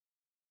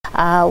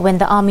when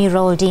the army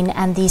rolled in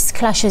and these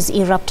clashes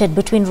erupted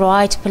between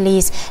riot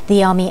police,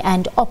 the army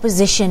and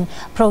opposition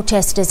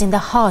protesters in the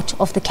heart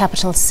of the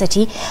capital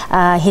city.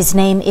 His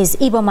name is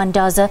Ebo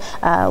Mandaza.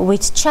 We're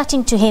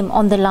chatting to him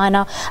on the line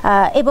now.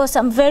 Ebo,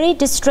 some very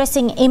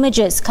distressing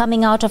images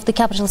coming out of the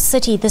capital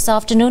city this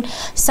afternoon,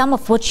 some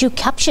of which you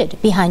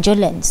captured behind your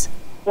lens.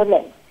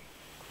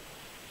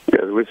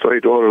 Yes, we saw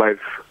it all live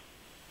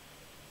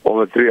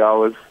over 3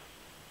 hours.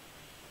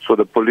 So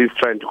the police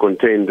trying to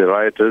contain the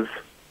rioters.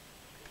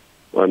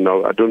 Well,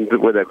 no, I don't know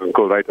whether I can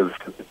call rioters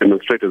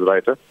demonstrators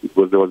rioters,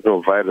 because there was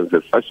no violence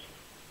as such.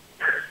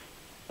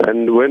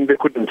 And when they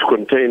couldn't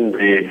contain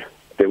the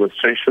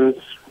demonstrations,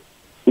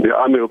 the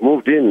army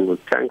moved in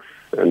with tanks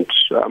and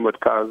armored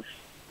cars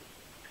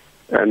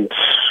and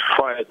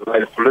fired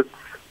live bullets.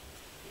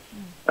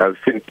 I've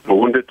seen people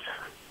wounded.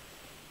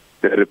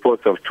 There are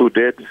reports of 2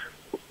 dead.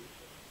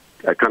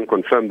 I can't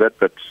confirm that,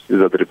 but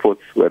these are the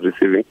reports we're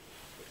receiving.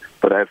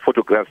 But I have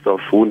photographs of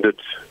wounded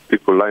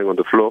people lying on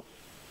the floor.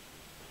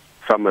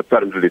 Some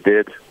apparently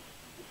dead.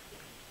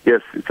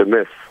 Yes, it's a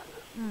mess.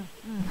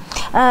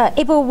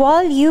 Ebo,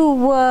 while you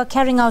were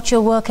carrying out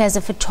your work as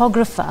a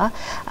photographer,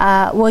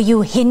 were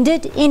you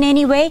hindered in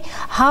any way?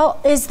 How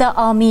is the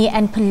army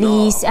and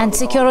police and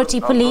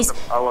security police?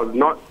 I'm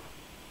not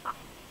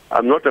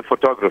a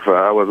photographer.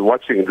 I was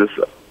watching this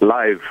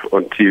live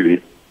on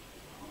TV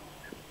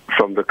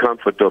from the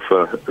comfort of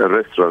a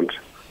restaurant.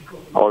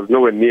 I was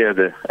nowhere near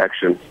the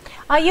action.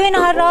 Are you in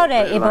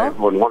Harare,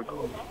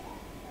 Ebo?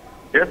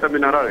 Yes, I'm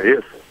in Harare,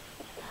 yes.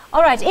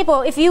 All right,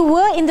 Ebo, if you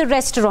were in the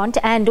restaurant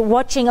and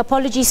watching,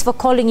 apologies for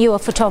calling you a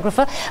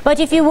photographer, but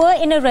if you were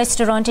in a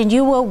restaurant and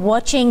you were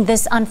watching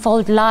this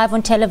unfold live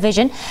on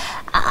television,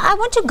 I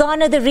want to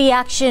garner the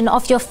reaction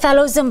of your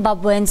fellow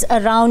Zimbabweans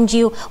around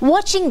you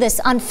watching this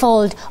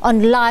unfold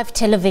on live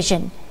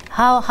television.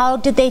 How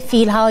did they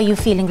feel? How are you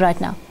feeling right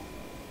now?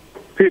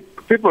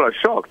 People are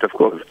shocked, of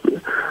course.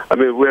 I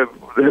mean, we've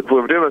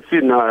never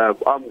seen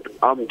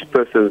armed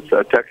persons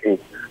attacking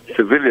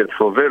civilians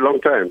for a very long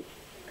time,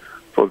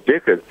 for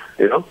decades,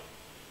 you know.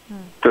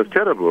 It was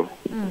terrible.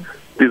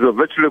 These are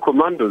virtually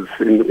commandos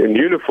in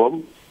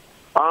uniform,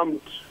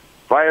 armed,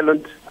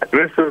 violent,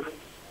 aggressive,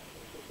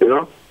 you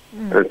know,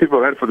 and people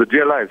ran for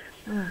their lives.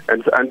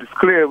 And it's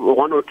clear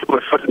 1 or 2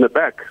 were shot in the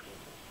back,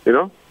 you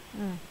know.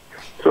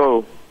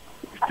 So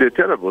it's a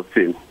terrible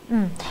scene.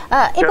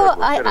 Ebo,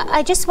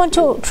 I just want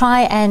to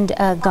try and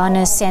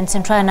garner sense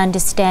and try and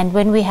understand,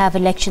 when we have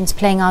elections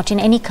playing out in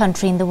any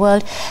country in the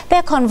world, there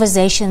are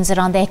conversations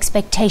around the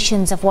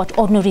expectations of what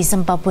ordinary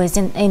Zimbabweans,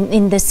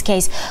 in this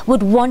case,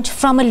 would want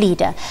from a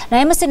leader. Now,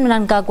 Emmerson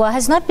Mnangagwa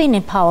has not been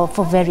in power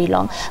for very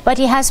long, but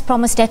he has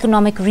promised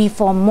economic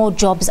reform, more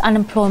jobs,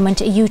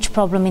 unemployment, a huge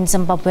problem in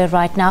Zimbabwe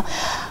right now.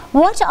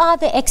 What are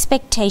the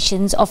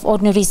expectations of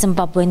ordinary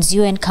Zimbabweans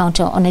you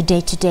encounter on a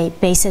day-to-day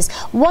basis?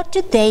 What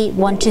do they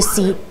want to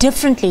see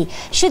differently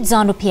should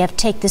ZANU-PF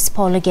take this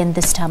poll again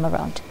this time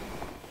around?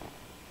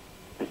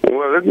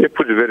 Well, let me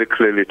put it very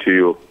clearly to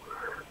you.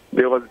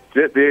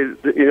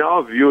 In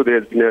our view,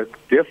 there's been a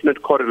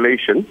definite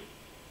correlation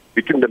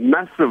between the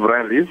massive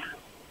rallies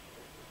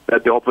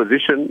that the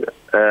opposition,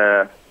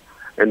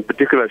 in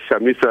particular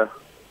Shamisa,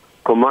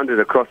 commanded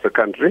across the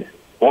country,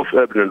 both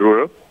urban and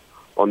rural,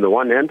 on the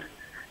one hand,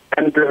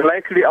 and the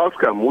likely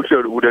outcome, which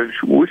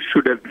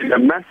should have been a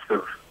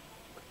massive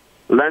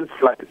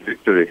landslide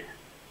victory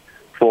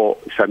for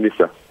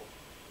Shamisa.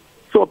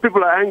 So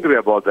people are angry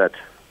about that.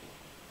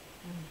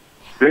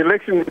 The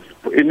election,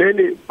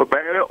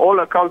 by all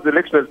accounts, the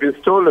election has been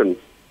stolen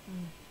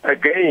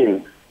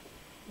again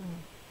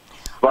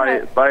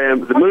by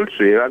the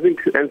military. I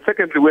think, and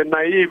secondly, we're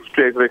naive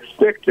to have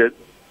expected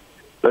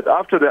that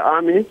after the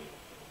army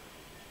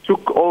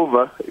took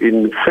over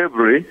in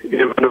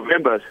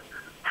November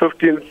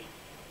 15th,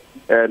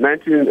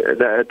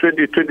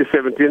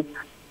 2017,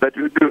 that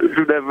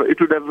it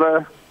would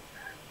have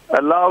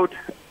allowed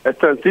a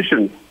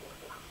transition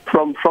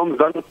from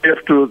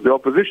ZANU-PF to the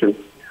opposition.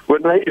 We're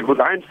naive. With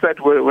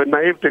hindsight, we're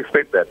naive to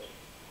expect that.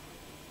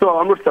 So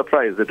I'm not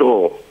surprised at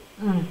all.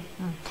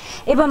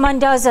 Ebo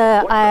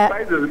Mandaza,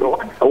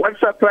 what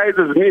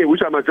surprises me,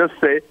 which I must just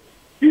say,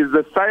 is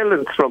the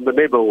silence from the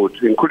neighborhood,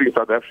 including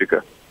South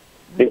Africa,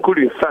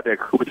 including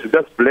SADC, which has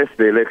just blessed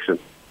the election.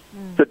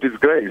 It's a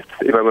disgrace,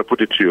 if I may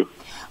put it to you.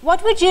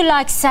 What would you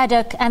like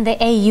SADC and the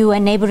AU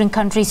and neighboring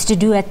countries to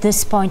do at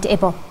this point,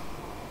 Ebo?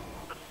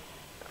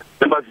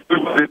 They must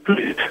do what they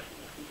please,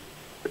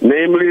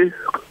 namely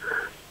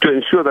to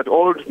ensure that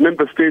all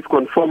member states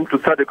conform to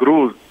SADC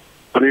rules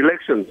on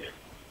elections.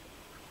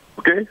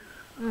 Okay?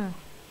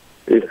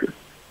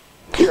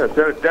 Yes,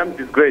 they're a damn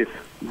disgrace,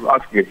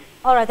 ask me.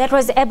 All right, that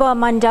was Ebo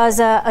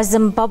Mandaza, a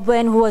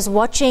Zimbabwean who was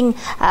watching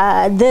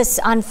this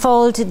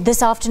unfold,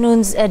 this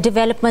afternoon's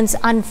developments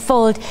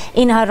unfold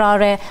in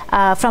Harare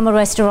from a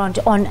restaurant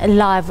on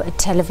live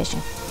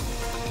television.